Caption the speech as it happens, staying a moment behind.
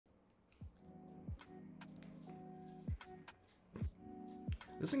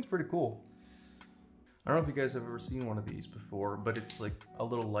This thing's pretty cool. I don't know if you guys have ever seen one of these before, but it's like a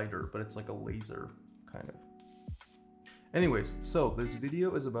little lighter, but it's like a laser kind of. Anyways, so this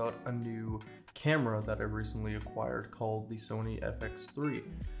video is about a new camera that I recently acquired called the Sony FX3.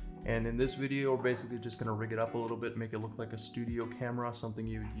 And in this video, we're basically just gonna rig it up a little bit, make it look like a studio camera, something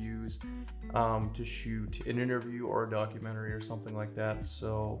you would use to shoot an interview or a documentary or something like that.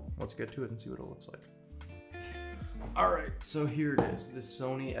 So let's get to it and see what it looks like. All right, so here it is, the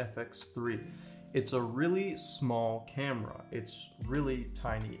Sony FX3. It's a really small camera. It's really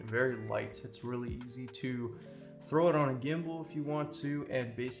tiny, very light. It's really easy to throw it on a gimbal if you want to,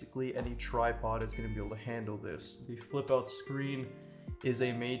 and basically any tripod is gonna be able to handle this. The flip out screen is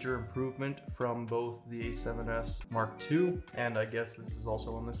a major improvement from both the A7S Mark II, and I guess this is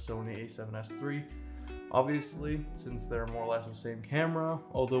also on the Sony A7S III. Obviously, since they're more or less the same camera,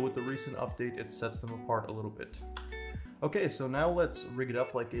 although with the recent update, it sets them apart a little bit. Okay, so now let's rig it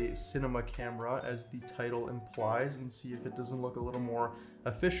up like a cinema camera, as the title implies, and see if it doesn't look a little more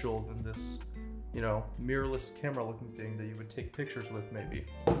official than this, you know, mirrorless camera looking thing that you would take pictures with maybe.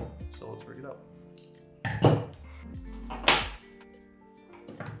 So let's rig it up.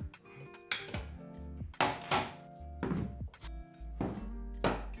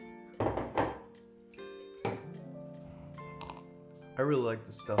 I really like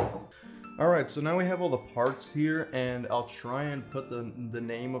this stuff. Alright, so now we have all the parts here, and I'll try and put the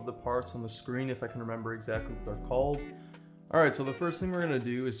name of the parts on the screen if I can remember exactly what they're called. Alright, so the first thing we're going to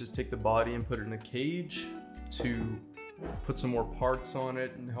do is just take the body and put it in a cage to put some more parts on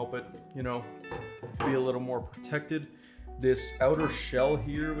it and help it, you know, be a little more protected. This outer shell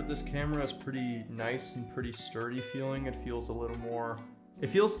here with this camera is pretty nice and pretty sturdy feeling. It feels a little more,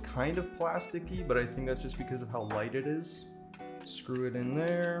 it feels kind of plasticky, but I think that's just because of how light it is. Screw it in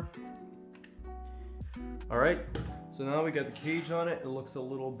there. Alright, so now we got the cage on it. It looks a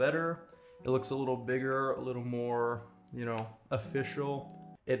little better. It looks a little bigger, a little more, you know,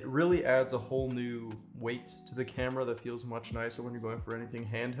 official. It really adds a whole new weight to the camera that feels much nicer when you're going for anything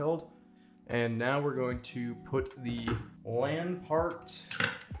handheld. And now we're going to put the LAN part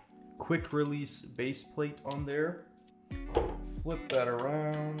quick release base plate on there. Flip that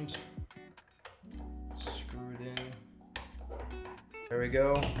around. Screw it in. There we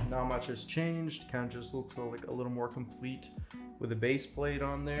go, not much has changed, kind of just looks like a little more complete with a base plate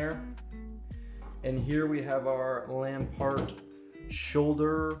on there. And here we have our LAN part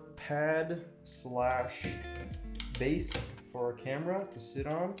shoulder pad slash base for our camera to sit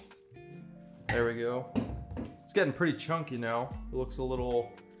on. There we go. It's getting pretty chunky now. It looks a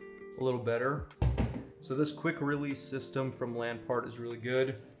little better. So this quick release system from LAN part is really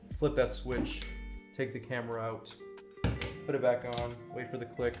good. Flip that switch, take the camera out, put it back on, wait for the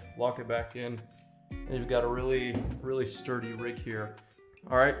click, lock it back in, and you've got a really sturdy rig here.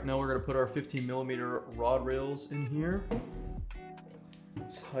 All right, now we're gonna put our 15mm rod rails in here.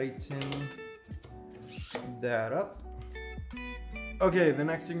 Tighten that up. Okay, the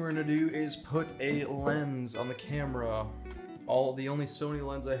next thing we're gonna do is put a lens on the camera. The only Sony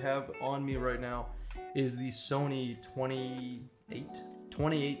lens I have on me right now is the Sony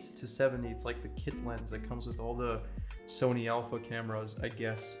 28 to 70. It's like the kit lens that comes with all the Sony Alpha cameras, I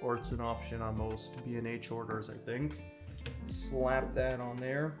guess, or it's an option on most B&H orders, I think. Slap that on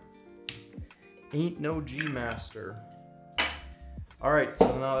there. Ain't no G Master. All right,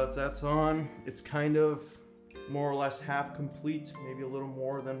 so now that that's on, it's kind of more or less half complete, maybe a little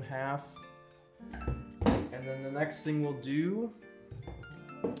more than half. And then the next thing we'll do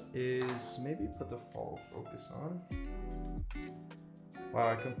is maybe put the follow focus on. Wow,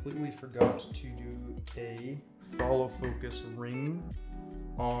 I completely forgot to do a follow focus ring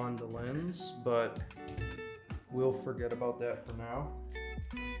on the lens, but we'll forget about that for now.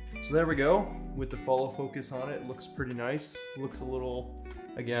 So there we go, with the follow focus on it. It looks pretty nice. It looks a little,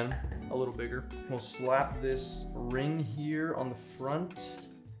 again, a little bigger. We'll slap this ring here on the front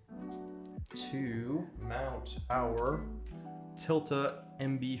to mount our Tilta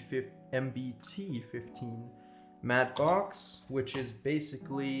MBT15 matte box, which is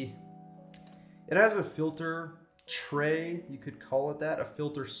basically, it has a filter tray, you could call it that, a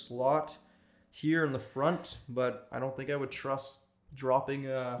filter slot here in the front, but I don't think I would trust dropping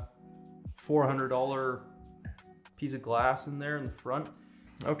a $400 piece of glass in there in the front.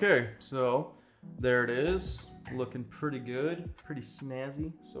 Okay, so there it is, looking pretty good, pretty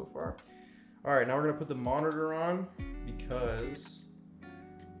snazzy so far. All right, now we're gonna put the monitor on because,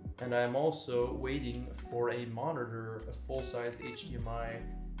 and I'm also waiting for a monitor, a full-size HDMI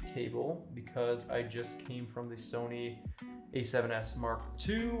cable, because I just came from the Sony A7S Mark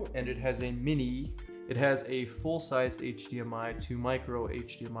II, and it has a mini It has a full-sized HDMI to micro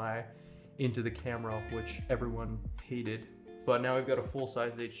HDMI into the camera, which everyone hated. But now I've got a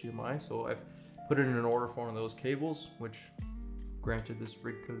full-sized HDMI, so I've put in an order for one of those cables, which granted this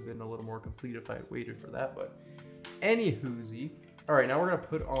rig could have been a little more complete if I had waited for that, but anywhoozy. All right, now we're gonna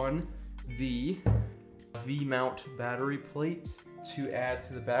put on the V-mount battery plate to add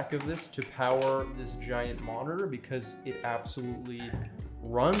to the back of this to power this giant monitor, because it absolutely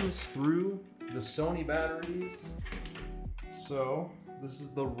runs through the Sony batteries. So this is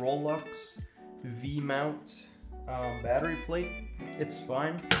the Rolex V-mount battery plate. It's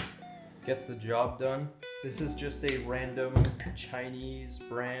fine, gets the job done. This is just a random Chinese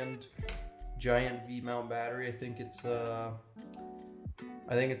brand giant V-mount battery. I think it's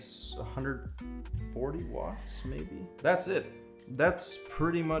 140 watts maybe. That's it. That's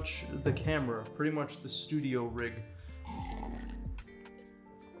pretty much the camera, pretty much the studio rig.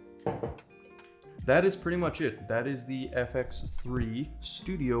 That is pretty much it. That is the FX3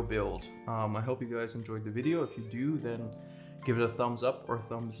 studio build. I hope you guys enjoyed the video. If you do, then give it a thumbs up or a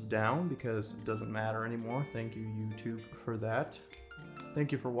thumbs down, because it doesn't matter anymore. Thank you, YouTube, for that.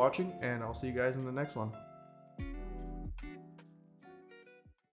 Thank you for watching, and I'll see you guys in the next one.